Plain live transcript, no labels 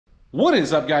What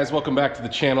is up, guys? Welcome back to the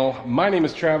channel. My name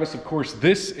is Travis. Of course,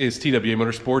 this is TWA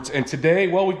Motorsports, and today,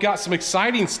 well, we've got some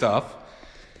exciting stuff,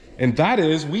 and that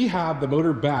is we have the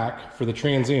motor back for the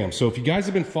Trans Am. So if you guys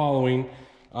have been following,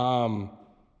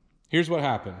 here's what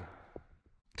happened.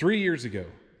 3 years ago,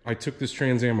 I took this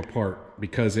Trans Am apart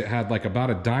because it had like about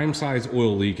a dime-size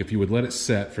oil leak if you would let it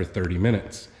set for 30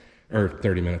 minutes, or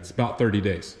 30 minutes, about 30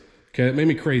 days. Okay, it made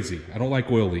me crazy. I don't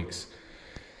like oil leaks.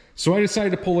 So I decided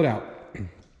to pull it out.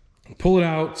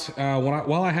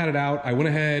 While I had it out, I went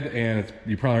ahead, and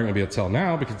you probably aren't gonna be able to tell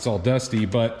now because it's all dusty,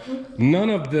 but none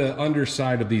of the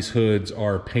underside of these hoods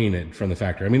are painted from the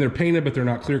factory. I mean, they're painted, but they're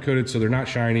not clear coated, so they're not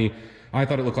shiny. I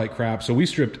thought it looked like crap, so we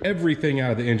stripped everything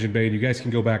out of the engine bay. You guys can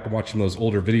go back and watch some of those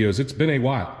older videos. It's been a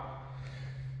while.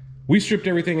 We stripped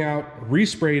everything out,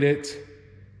 resprayed it,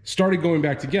 started going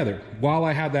back together. While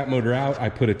I had that motor out, I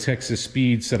put a Texas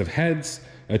Speed set of heads,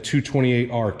 a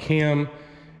 228R cam,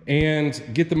 and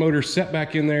get the motor set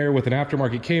back in there with an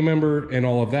aftermarket K-member and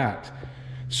all of that.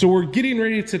 So we're getting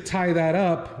ready to tie that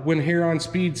up when Here on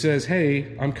Speed says,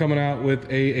 hey, I'm coming out with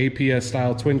a APS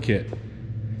style twin kit.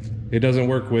 It doesn't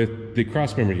work with the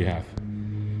crossmember you have.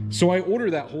 So I order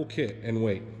that whole kit and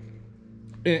wait.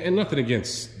 And nothing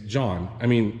against John. I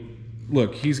mean,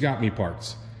 look, he's got me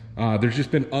parts. There's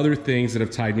just been other things that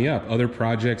have tied me up, other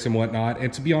projects and whatnot.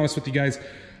 And to be honest with you guys,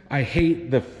 I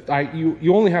hate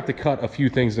you only have to cut a few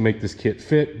things to make this kit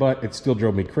fit, but it still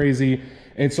drove me crazy.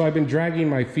 And so I've been dragging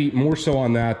my feet more so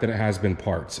on that than it has been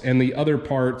parts. And the other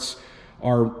parts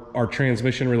are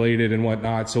transmission related and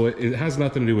whatnot. So it has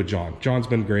nothing to do with John. John's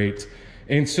been great.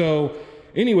 And so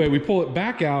anyway, we pull it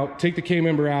back out, take the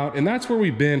K-member out, and that's where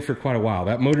we've been for quite a while.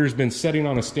 That motor's been sitting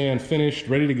on a stand, finished,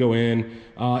 ready to go in.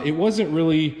 It wasn't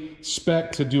really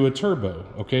spec to do a turbo,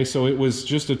 okay? So it was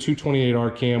just a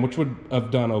 228R cam, which would have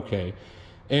done okay.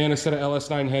 And a set of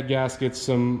LS9 head gaskets,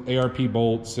 some ARP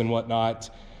bolts and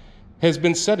whatnot, has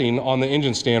been sitting on the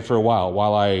engine stand for a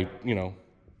while I,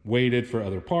 waited for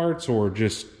other parts or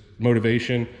just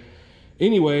motivation.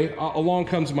 Anyway, along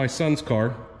comes my son's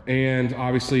car. And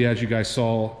obviously, as you guys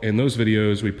saw in those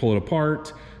videos, we pull it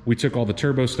apart. We took all the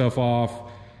turbo stuff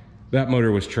off. That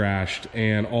motor was trashed,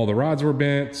 and all the rods were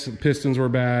bent, pistons were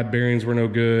bad, bearings were no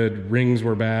good, rings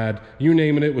were bad. You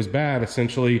name it, it was bad,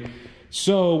 essentially.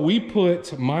 So we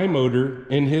put my motor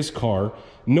in his car,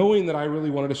 knowing that I really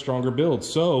wanted a stronger build.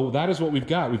 So that is what we've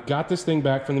got. We've got this thing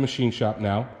back from the machine shop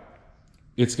now.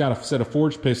 It's got a set of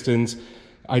forged pistons.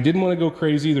 I didn't want to go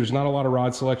crazy. There's not a lot of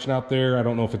rod selection out there. I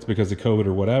don't know if it's because of COVID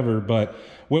or whatever, but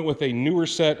went with a newer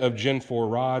set of Gen 4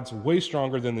 rods, way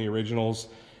stronger than the originals.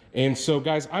 And so,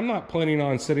 guys, I'm not planning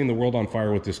on setting the world on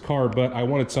fire with this car, but I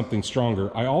wanted something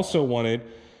stronger. I also wanted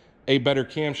a better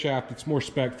camshaft that's more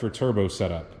spec for turbo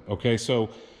setup, okay? So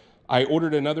I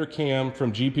ordered another cam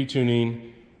from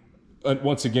Gptuning.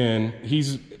 Once again,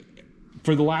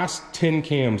 for the last 10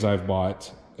 cams I've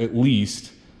bought, at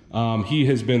least, he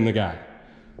has been the guy.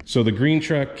 So the green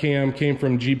truck cam came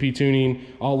from Gptuning.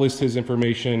 I'll list his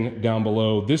information down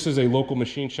below. This is a local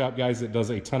machine shop, guys, that does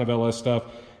a ton of LS stuff.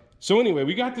 So anyway,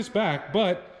 we got this back,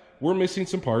 but we're missing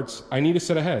some parts. I need a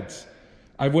set of heads.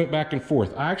 I went back and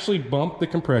forth. I actually bumped the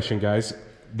compression, guys.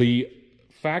 The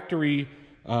factory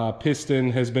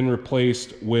piston has been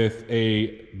replaced with a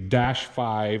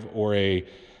 -5 or a,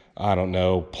 I don't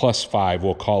know, +5,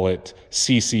 we'll call it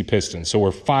CC piston. So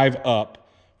we're 5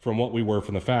 up from what we were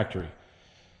from the factory.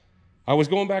 I was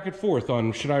going back and forth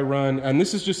on should I run, and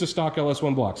this is just a stock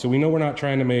LS1 block, so we know we're not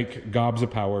trying to make gobs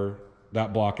of power.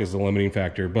 That block is the limiting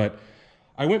factor, but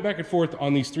I went back and forth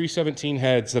on these 317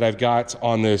 heads that I've got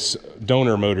on this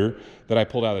donor motor that I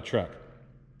pulled out of the truck.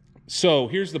 So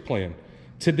here's the plan.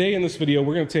 Today in this video,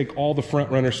 we're gonna take all the front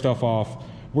runner stuff off.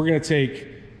 We're gonna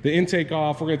take the intake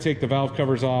off. We're gonna take the valve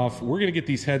covers off. We're gonna get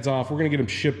these heads off. We're gonna get them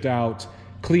shipped out,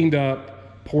 cleaned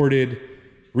up, ported,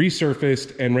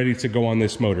 resurfaced, and ready to go on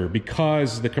this motor,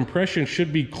 because the compression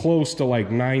should be close to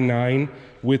like 9.9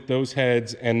 with those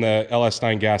heads and the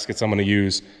LS9 gaskets I'm going to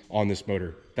use on this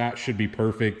motor. That should be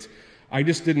perfect. I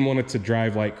just didn't want it to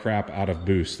drive like crap out of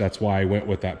boost. That's why I went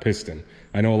with that piston.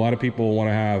 I know a lot of people want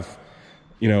to have,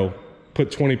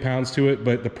 put 20 pounds to it,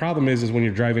 but the problem is when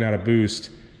you're driving out of boost,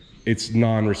 it's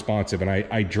non-responsive, and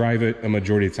I drive it a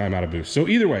majority of the time out of boost. So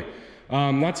either way,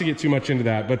 not to get too much into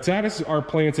that, but that is our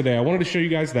plan today. I wanted to show you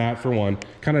guys that, for one,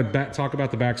 kind of talk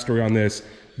about the backstory on this,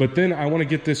 but then I want to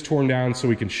get this torn down so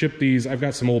we can ship these. I've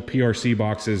got some old PRC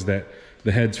boxes that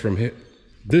the heads from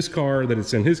this car, that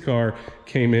it's in his car,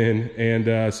 came in,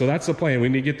 and so that's the plan. We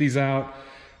need to get these out,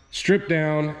 stripped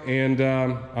down, and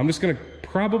I'm just going to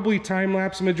probably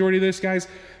time-lapse the majority of this, guys.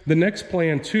 The next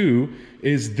plan, too,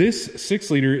 is this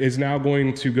 6-liter is now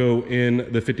going to go in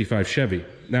the 55 Chevy.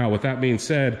 Now, with that being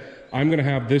said, I'm gonna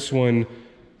have this one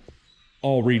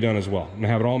all redone as well. I'm gonna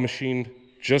have it all machined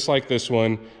just like this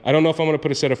one. I don't know if I'm gonna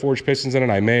put a set of forged pistons in it.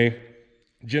 I may.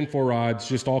 Gen 4 rods,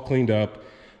 just all cleaned up.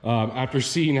 After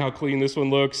seeing how clean this one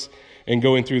looks and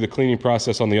going through the cleaning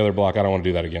process on the other block, I don't wanna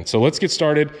do that again. So let's get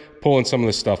started pulling some of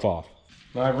this stuff off.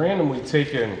 Now, I've randomly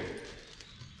taken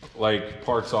like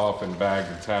parts off and bagged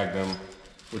and tagged them,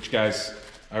 which guys,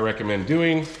 I recommend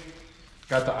doing.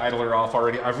 Got the idler off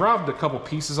already. I've robbed a couple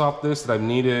pieces off this that I've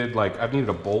needed. Like I've needed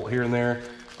a bolt here and there.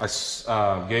 I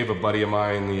gave a buddy of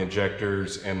mine the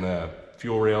injectors and the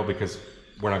fuel rail because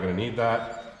we're not gonna need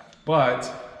that.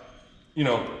 But, you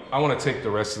know, I wanna take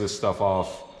the rest of this stuff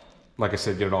off. Like I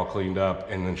said, get it all cleaned up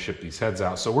and then ship these heads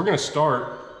out. So we're gonna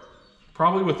start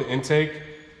probably with the intake,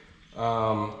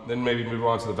 then maybe move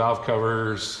on to the valve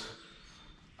covers.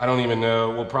 I don't even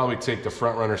know. We'll probably take the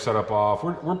front runner setup off.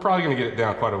 We're probably gonna get it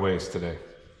down quite a ways today.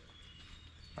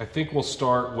 I think we'll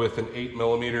start with an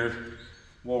 8mm.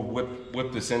 We'll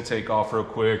whip this intake off real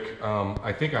quick.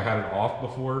 I think I had it off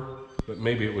before, but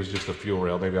maybe it was just a fuel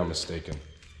rail. Maybe I'm mistaken.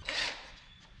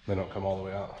 They don't come all the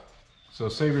way out. So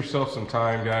save yourself some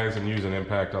time, guys, and use an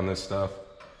impact on this stuff.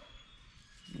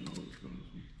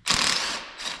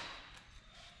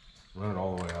 Run it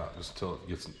all the way out just until it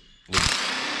gets loose.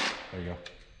 There you go.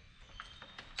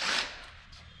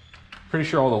 Pretty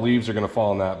sure all the leaves are gonna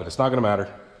fall in that, but it's not gonna matter.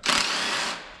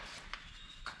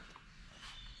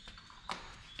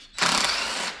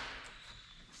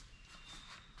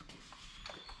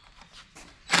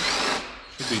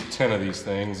 Should be 10 of these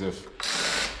things. If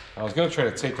I was gonna try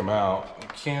to take them out, you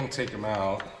can take them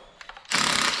out.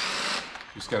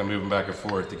 You just gotta move them back and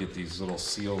forth to get these little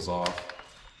seals off.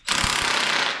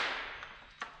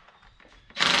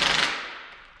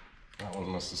 That one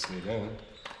must have stayed in.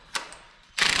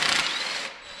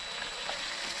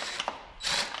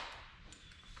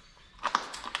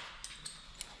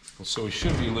 So he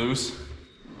should be loose.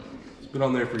 It's been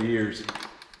on there for years.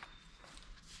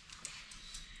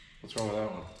 What's wrong with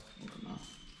that one? I don't know.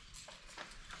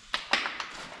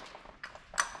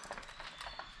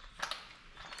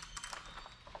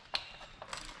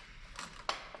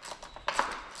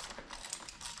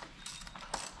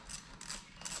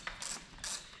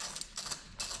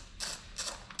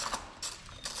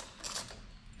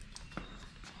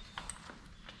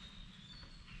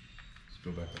 Let's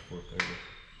go back and forth there.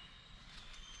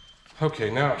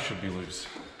 Okay, now it should be loose.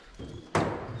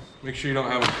 Make sure you don't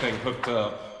have anything hooked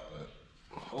up. But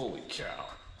holy cow.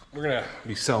 We're gonna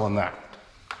be selling that.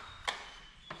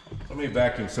 Let me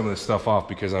vacuum some of this stuff off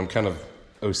because I'm kind of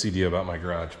OCD about my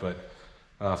garage. But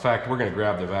in fact, we're gonna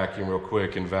grab the vacuum real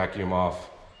quick and vacuum off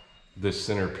this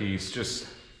center piece.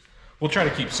 We'll try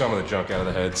to keep some of the junk out of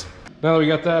the heads. Now that we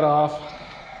got that off,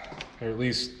 or at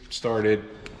least started,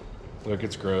 look,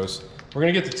 it's gross. We're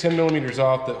gonna get the 10mm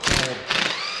off that hold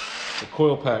the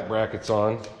coil pack brackets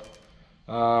on.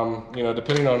 You know,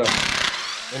 depending on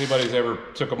if anybody's ever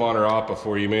took them on or off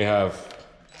before, you may have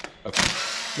a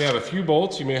few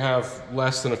bolts, you may have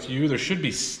less than a few. There should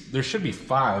be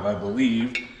 5, I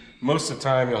believe. Most of the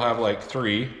time you'll have like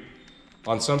 3.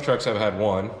 On some trucks I've had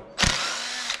 1.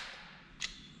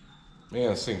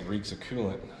 Man, this thing reeks of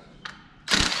coolant.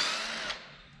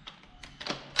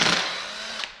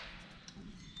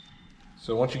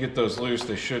 So once you get those loose,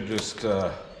 they should just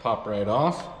pop right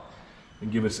off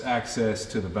and give us access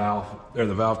to the valve, or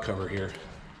the valve cover here.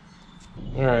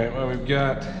 All right, well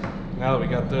now that we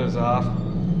got those off,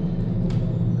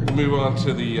 we're gonna move on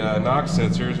to the NOx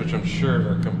sensors, which I'm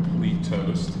sure are complete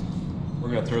toast. We're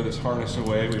gonna throw this harness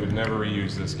away. We would never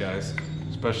reuse this, guys.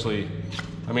 Especially,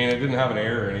 I mean, it didn't have an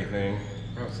error or anything.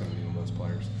 I was needle those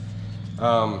pliers.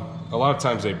 A lot of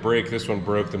times they break. This one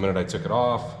broke the minute I took it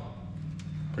off.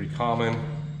 Pretty common.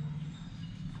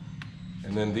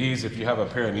 And then these, if you have a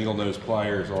pair of needle nose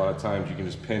pliers, a lot of times you can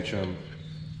just pinch them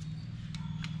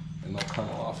and they'll come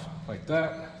off like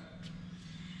that.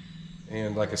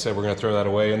 And like I said, we're gonna throw that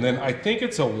away. And then I think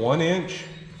it's a 1-inch,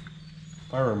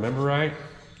 if I remember right,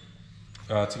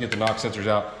 to get the NOx sensors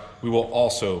out. We will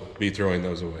also be throwing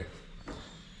those away.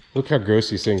 Look how gross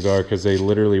these things are, because they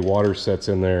literally, water sets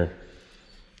in there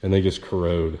and they just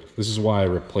corrode. This is why I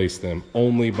replaced them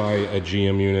only by a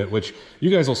GM unit, which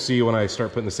you guys will see when I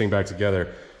start putting this thing back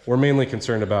together. We're mainly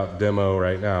concerned about demo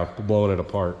right now, blowing it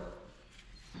apart.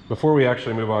 Before we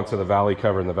actually move on to the valley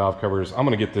cover and the valve covers, I'm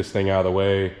gonna get this thing out of the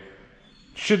way.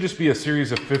 Should just be a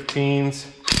series of 15s.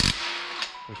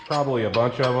 There's probably a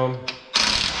bunch of them.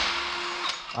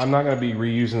 I'm not gonna be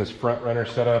reusing this front runner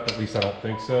setup, at least I don't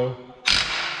think so.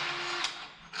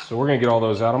 So we're gonna get all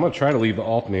those out. I'm gonna try to leave the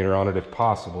alternator on it if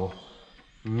possible.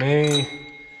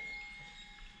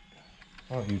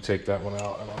 Why don't you take that one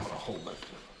out and I'm gonna hold it.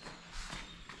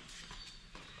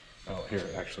 Oh, here,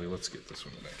 actually, let's get this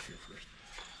one back here first.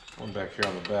 One back here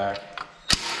on the back.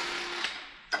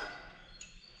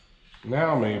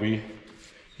 Now maybe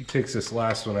he takes this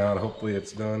last one out. Hopefully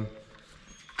it's done.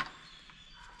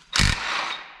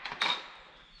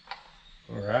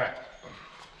 All right,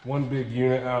 one big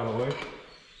unit out of the way.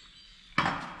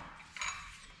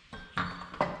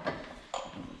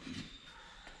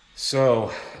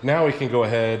 So now we can go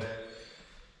ahead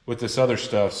with this other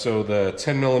stuff. So the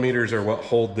 10 millimeters are what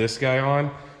hold this guy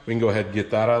on. We can go ahead and get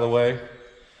that out of the way.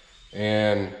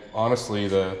 And honestly,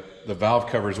 the valve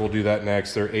covers, we'll do that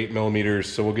next. They're 8 millimeters.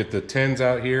 So we'll get the 10s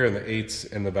out here and the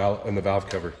 8s in the valve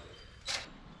cover.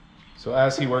 So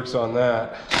as he works on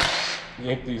that,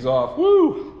 yank these off.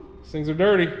 Woo! These things are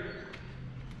dirty.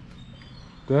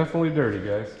 Definitely dirty,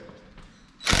 guys.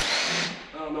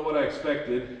 I don't know what I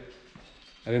expected.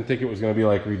 I didn't think it was going to be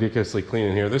like ridiculously clean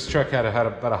in here. This truck had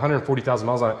about 140,000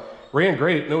 miles on it. Ran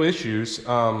great, no issues.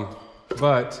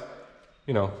 But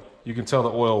you know, you can tell the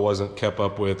oil wasn't kept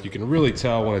up with. You can really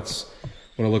tell when it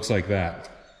looks like that.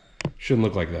 Shouldn't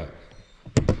look like that.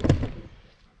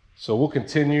 So we'll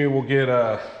continue. We'll get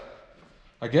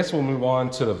I guess we'll move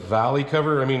on to the valley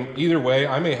cover. I mean, either way,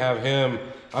 I may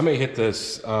hit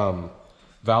this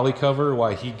valley cover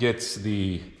while he gets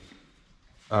the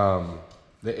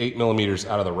 8 millimeters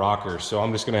out of the rocker. So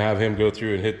I'm just gonna have him go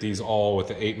through and hit these all with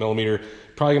the 8 millimeter.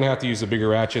 Probably gonna have to use a bigger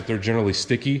ratchet. They're generally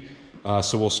sticky.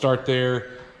 So we'll start there,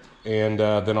 and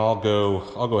then I'll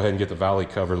go ahead and get the valley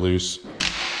cover loose.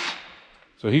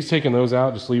 So he's taking those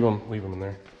out. Just leave them in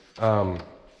there.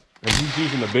 And he's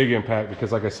using the big impact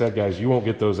because, like I said, guys, you won't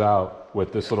get those out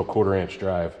with this little 1/4 inch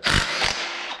drive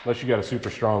unless you got a super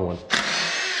strong one,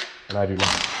 and I do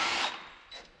not.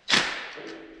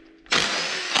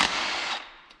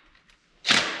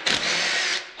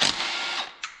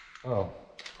 Oh,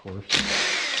 of course.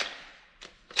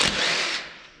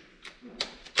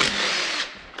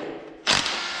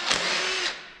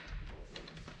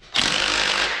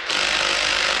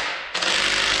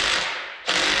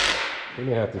 You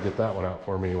may have to get that one out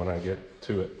for me when I get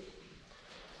to it.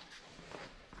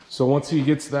 So once he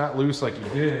gets that loose like he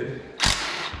did,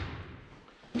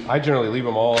 I generally leave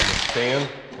them all in the stand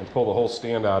and pull the whole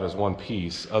stand out as one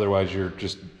piece. Otherwise, you're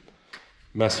just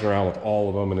messing around with all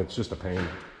of them and it's just a pain.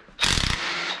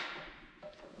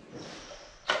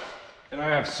 And I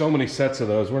have so many sets of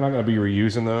those. We're not going to be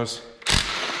reusing those.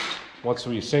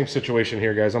 Same situation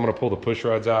here, guys. I'm going to pull the push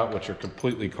rods out, which are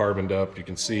completely carboned up. You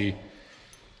can see.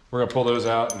 We're gonna pull those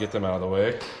out and get them out of the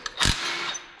way.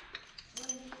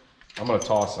 I'm gonna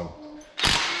toss them.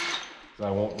 I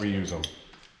won't reuse them.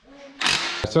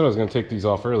 I said I was gonna take these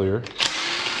off earlier,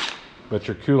 but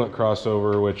your coolant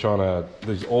crossover, which on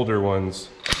these older ones,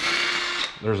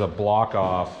 there's a block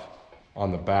off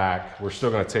on the back. We're still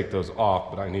gonna take those off,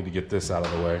 but I need to get this out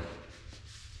of the way. You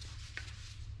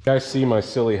guys see my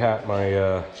silly hat,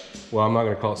 well, I'm not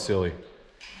gonna call it silly.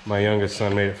 My youngest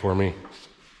son made it for me.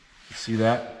 You see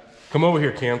that? Come over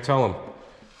here, Cam, tell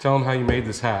him how you made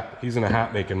this hat. He's in a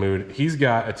hat making mood. He's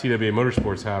got a TWA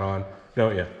Motorsports hat on,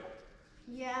 don't you?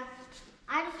 Yeah,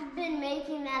 I've been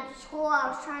making that at school. I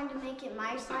was trying to make it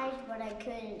my size, but I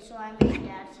couldn't, so I made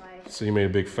that size. So you made a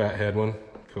big fat head one?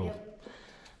 Cool. Yep.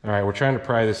 All right, we're trying to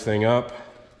pry this thing up,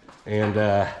 and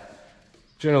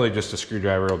generally just a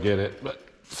screwdriver will get it, but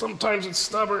sometimes it's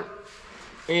stubborn,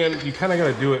 and you kind of got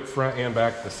to do it front and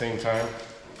back at the same time.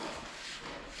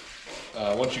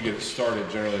 Once you get it started,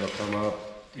 generally it'll come up.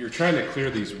 You're trying to clear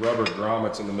these rubber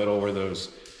grommets in the middle where those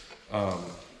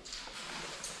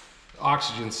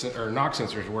oxygen or knock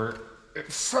sensors were.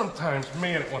 Sometimes,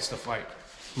 man, it wants to fight.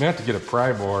 You may have to get a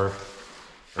pry bar,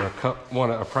 or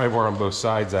a pry bar on both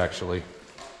sides, actually.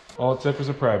 All it took was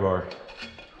a pry bar.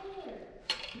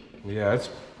 Yeah, it's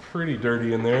pretty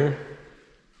dirty in there.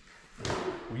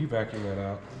 Will you vacuum that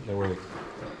out? There were a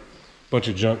bunch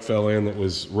of junk fell in that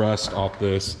was rust off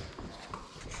this.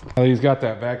 Now he's got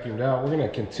that vacuumed out. We're gonna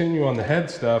continue on the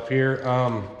head stuff here.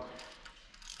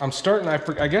 I'm starting,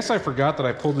 I guess I forgot that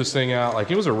I pulled this thing out. Like,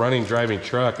 it was a running, driving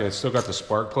truck and it's still got the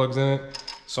spark plugs in it.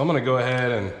 So I'm gonna go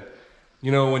ahead and,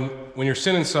 you know, when you're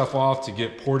sending stuff off to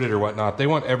get ported or whatnot, they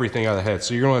want everything out of the head.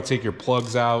 So you're gonna wanna take your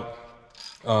plugs out.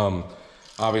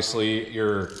 Obviously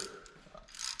your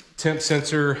temp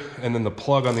sensor and then the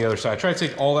plug on the other side. Try to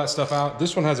take all that stuff out.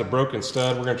 This one has a broken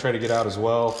stud. We're gonna try to get out as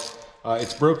well.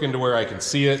 It's broken to where I can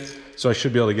see it, so I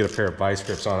should be able to get a pair of vice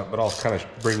grips on it, but I'll kind of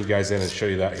bring you guys in and show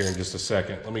you that here in just a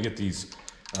second. Let me get these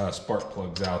spark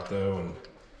plugs out though and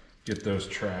get those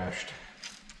trashed.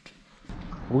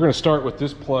 We're gonna start with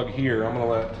this plug here. I'm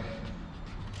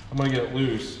gonna get it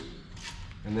loose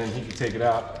and then he can take it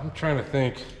out. I'm trying to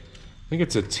think. I think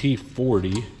it's a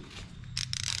T40.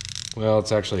 Well,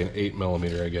 it's actually an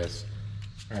 8mm, I guess.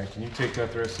 All right, can you take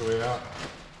that the rest of the way out?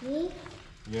 Me?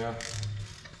 Yeah.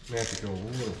 May have to go a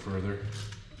little further.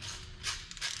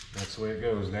 That's the way it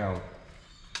goes, down.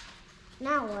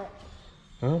 Now what?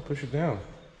 Oh, push it down.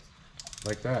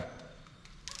 Like that.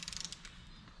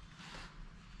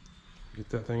 Get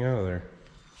that thing out of there.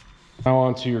 Now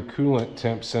onto your coolant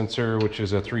temp sensor, which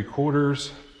is a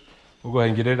 3/4. We'll go ahead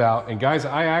and get it out. And guys,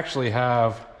 I actually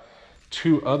have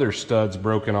 2 other studs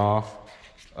broken off.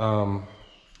 Throw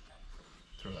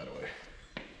that away.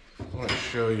 I want to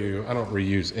show you, I don't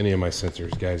reuse any of my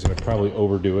sensors, guys, and I probably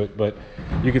overdo it, but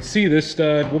you can see this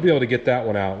stud. We'll be able to get that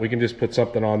one out. We can just put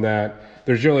something on that.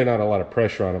 There's really not a lot of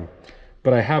pressure on them.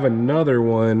 But I have another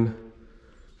one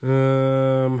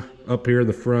up here in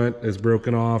the front is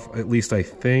broken off. At least I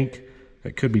think.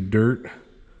 It could be dirt.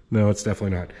 No, it's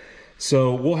definitely not.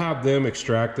 So we'll have them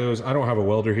extract those. I don't have a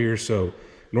welder here, so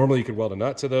normally you could weld a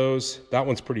nut to those. That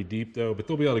one's pretty deep though, but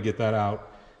they'll be able to get that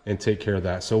out and take care of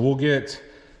that. So we'll get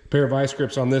a pair of vice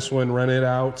grips on this one, run it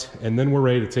out, and then we're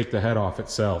ready to take the head off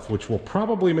itself, which will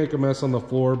probably make a mess on the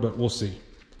floor, but we'll see.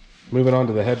 Moving on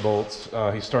to the head bolts.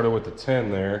 He started with the 10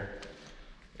 there.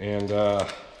 And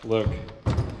look,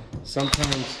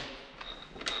 sometimes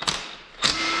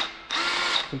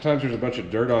there's a bunch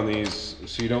of dirt on these,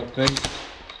 so you don't think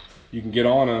you can get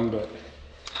on them, but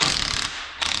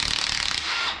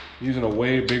using a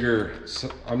way bigger,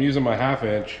 I'm using my 1/2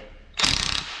 inch.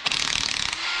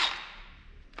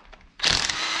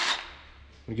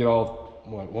 We get all,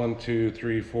 what, 1, 2,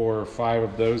 3, 4, 5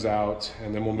 of those out,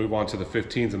 and then we'll move on to the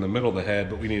 15s in the middle of the head,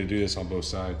 but we need to do this on both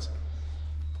sides.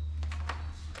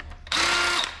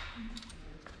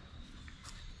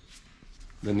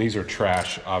 Then these are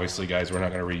trash, obviously, guys. We're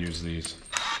not going to reuse these.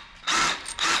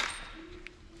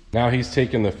 Now he's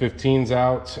taking the 15s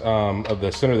out of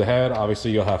the center of the head. Obviously,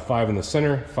 you'll have 5 in the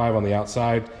center, 5 on the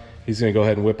outside. He's going to go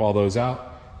ahead and whip all those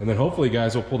out. And then hopefully,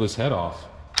 guys, we'll pull this head off.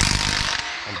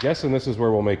 I'm guessing this is where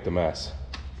we'll make the mess.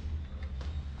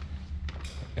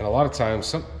 And a lot of times,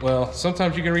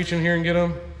 sometimes you can reach in here and get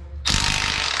them.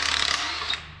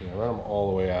 Run them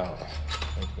all the way out.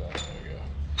 Like that. There we go.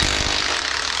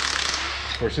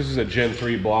 Of course, this is a Gen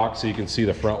 3 block, so you can see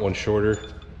the front one's shorter.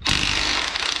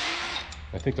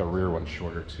 I think the rear one's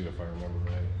shorter too, if I remember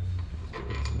right.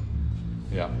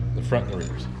 Yeah, the front and the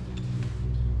rears.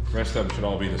 The rest of them should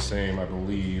all be the same, I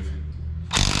believe.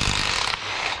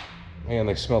 Man,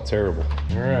 they smell terrible.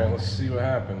 All right, let's see what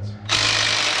happens.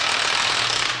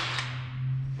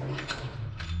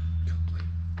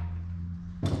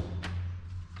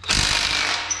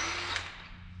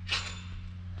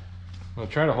 I'm gonna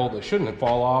try to hold it. Shouldn't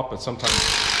fall off, but sometimes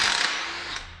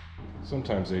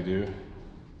they do.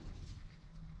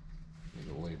 Need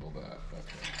to label that.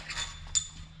 Okay.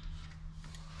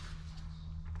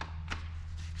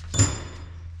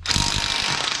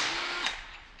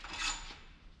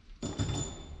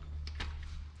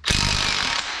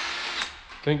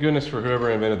 Thank goodness for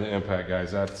whoever invented the impact,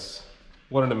 guys. That's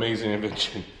what an amazing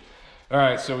invention. All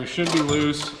right, so we should be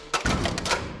loose.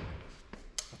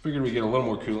 Figured we'd get a little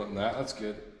more coolant than that. That's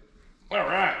good. All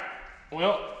right.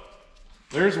 Well,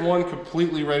 there's one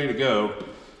completely ready to go.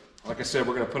 Like I said,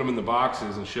 we're going to put them in the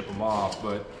boxes and ship them off,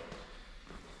 but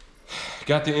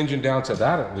got the engine down to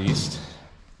that at least.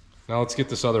 Now let's get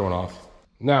this other one off.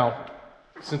 Now,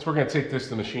 since we're going to take this to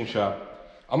the machine shop,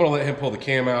 I'm going to let him pull the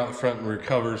cam out, the front and rear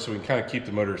covers, so we can kind of keep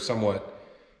the motor somewhat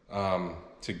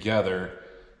together.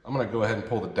 I'm going to go ahead and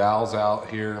pull the dowels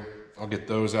out here. I'll get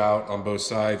those out on both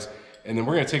sides. And then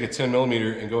we're going to take a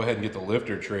 10mm and go ahead and get the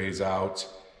lifter trays out.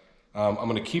 I'm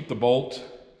going to keep the bolt.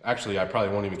 Actually, I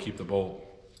probably won't even keep the bolt.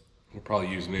 We'll probably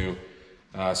use new.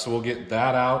 So we'll get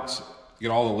that out, get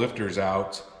all the lifters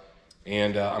out,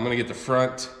 and I'm going to get the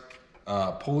front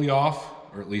pulley off,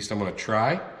 or at least I'm going to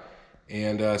try.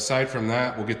 And aside from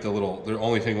that, we'll get the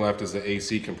only thing left is the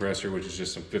AC compressor, which is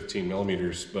just some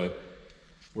 15mm, but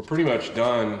we're pretty much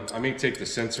done. I may take the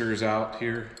sensors out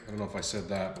here. I don't know if I said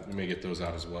that, but we may get those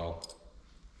out as well.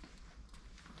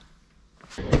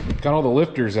 Got all the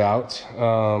lifters out.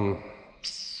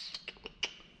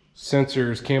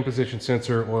 Sensors, cam position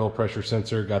sensor, oil pressure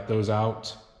sensor, got those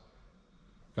out.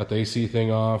 Got the AC thing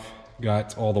off.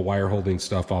 Got all the wire holding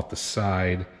stuff off the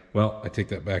side. Well, I take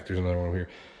that back, there's another one over here.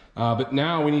 But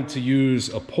now we need to use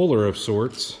a puller of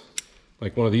sorts,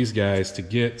 like one of these guys, to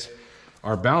get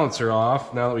our balancer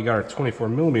off now that we got our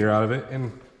 24mm out of it.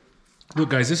 And look,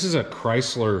 guys, this is a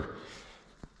Chrysler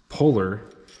puller,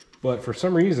 but for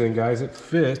some reason, guys, it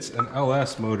fits an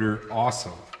LS motor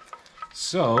awesome.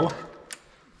 So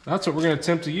that's what we're going to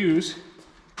attempt to use.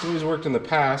 It's always worked in the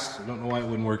past. I don't know why it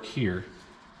wouldn't work here.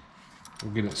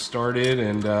 We'll get it started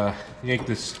and yank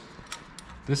this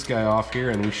guy off here,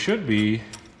 and we should be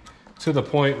to the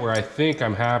point where I think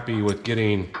I'm happy with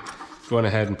going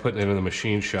ahead and putting it in the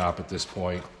machine shop at this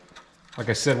point. Like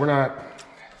I said,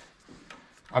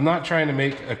 I'm not trying to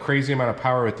make a crazy amount of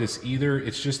power with this either.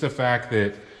 It's just the fact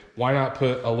that why not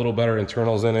put a little better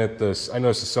internals in it? I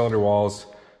notice the cylinder walls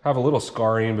have a little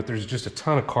scarring, but there's just a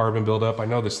ton of carbon buildup. I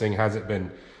know this thing hasn't been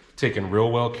taken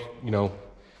real well, you know,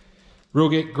 real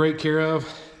great care of.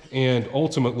 And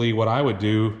ultimately what I would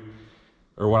do,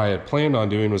 or what I had planned on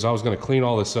doing, was I was gonna clean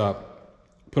all this up,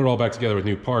 put it all back together with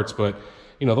new parts, but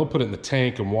you know, they'll put it in the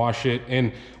tank and wash it,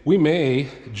 and we may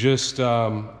just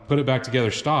put it back together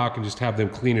stock and just have them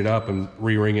clean it up and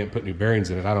re-ring it and put new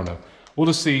bearings in it. I don't know. We'll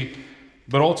just see.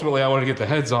 But ultimately, I want to get the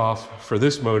heads off for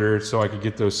this motor so I could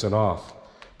get those sent off.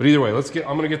 But either way,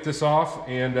 I'm gonna get this off,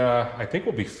 and I think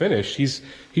we'll be finished.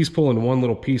 He's pulling one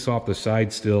little piece off the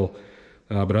side still,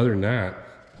 but other than that,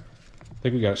 I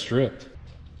think we got it stripped.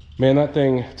 Man, that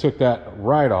thing took that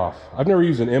right off. I've never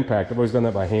used an impact. I've always done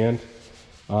that by hand.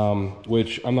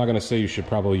 Which I'm not going to say you should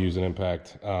probably use an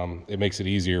impact. It makes it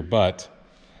easier, but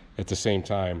at the same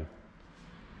time,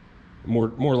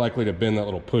 more likely to bend that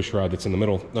little push rod that's in the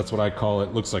middle. That's what I call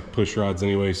it. Looks like push rods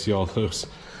anyway. See all those.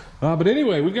 But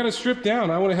anyway, we've got it stripped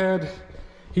down. I went ahead.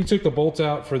 He took the bolt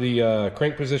out for the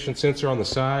crank position sensor on the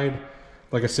side.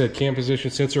 Like I said, cam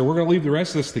position sensor. We're going to leave the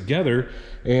rest of this together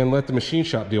and let the machine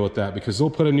shop deal with that, because they'll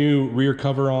put a new rear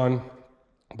cover on.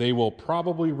 They will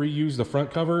probably reuse the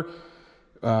front cover.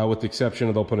 With the exception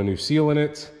of they'll put a new seal in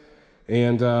it.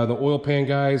 And the oil pan,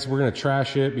 guys, we're going to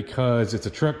trash it because it's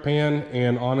a truck pan,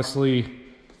 and honestly,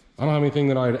 I don't have anything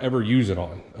that I'd ever use it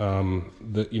on.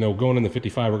 You know, going in the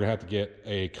 55, we're going to have to get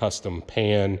a custom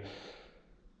pan.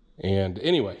 And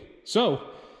anyway, so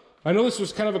I know this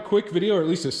was kind of a quick video, or at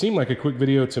least it seemed like a quick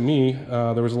video to me.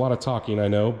 There was a lot of talking, I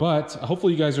know, but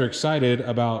hopefully you guys are excited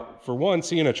about, for one,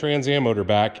 seeing a Trans Am motor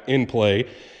back in play.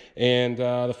 And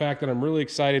the fact that I'm really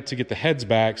excited to get the heads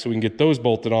back so we can get those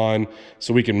bolted on,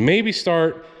 so we can maybe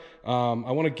start, I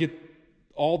want to get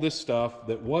all this stuff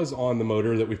that was on the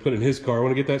motor that we put in his car, I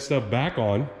want to get that stuff back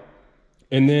on,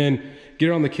 and then get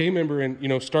it on the K-member and, you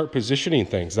know, start positioning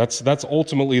things. That's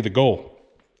ultimately the goal.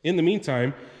 In the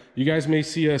meantime, you guys may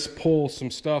see us pull some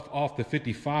stuff off the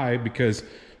 55 because,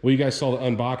 well, you guys saw the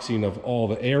unboxing of all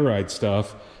the air ride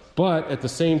stuff. But at the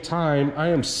same time, I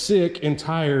am sick and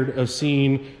tired of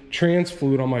seeing trans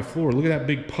fluid on my floor. Look at that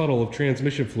big puddle of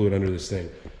transmission fluid under this thing.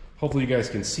 Hopefully you guys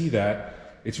can see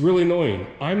that. It's really annoying.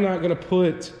 I'm not gonna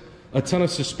put a ton of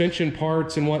suspension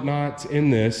parts and whatnot in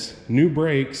this, new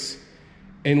brakes,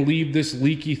 and leave this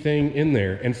leaky thing in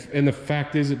there. And the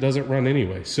fact is, it doesn't run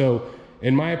anyway. So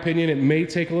in my opinion, it may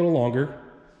take a little longer,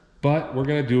 but we're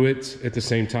gonna do it at the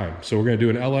same time. So we're gonna do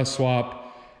an LS swap.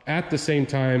 At the same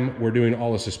time, we're doing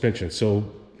all the suspension. So,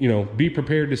 you know, be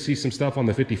prepared to see some stuff on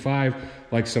the 55,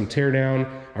 like some teardown.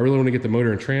 I really want to get the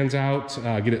motor and trans out,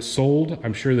 get it sold.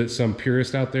 I'm sure that some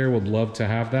purist out there would love to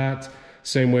have that.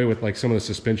 Same way with like some of the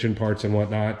suspension parts and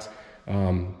whatnot.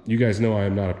 You guys know I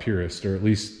am not a purist, or at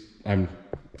least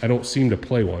I don't seem to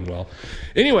play one well.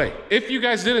 Anyway, if you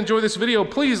guys did enjoy this video,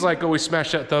 please, like always,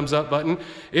 smash that thumbs up button.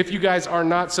 If you guys are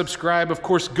not subscribed, of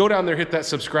course, go down there, hit that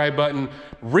subscribe button,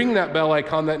 ring that bell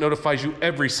icon that notifies you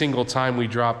every single time we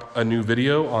drop a new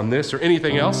video on this or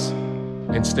anything else,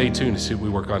 and stay tuned to see what we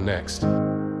work on next.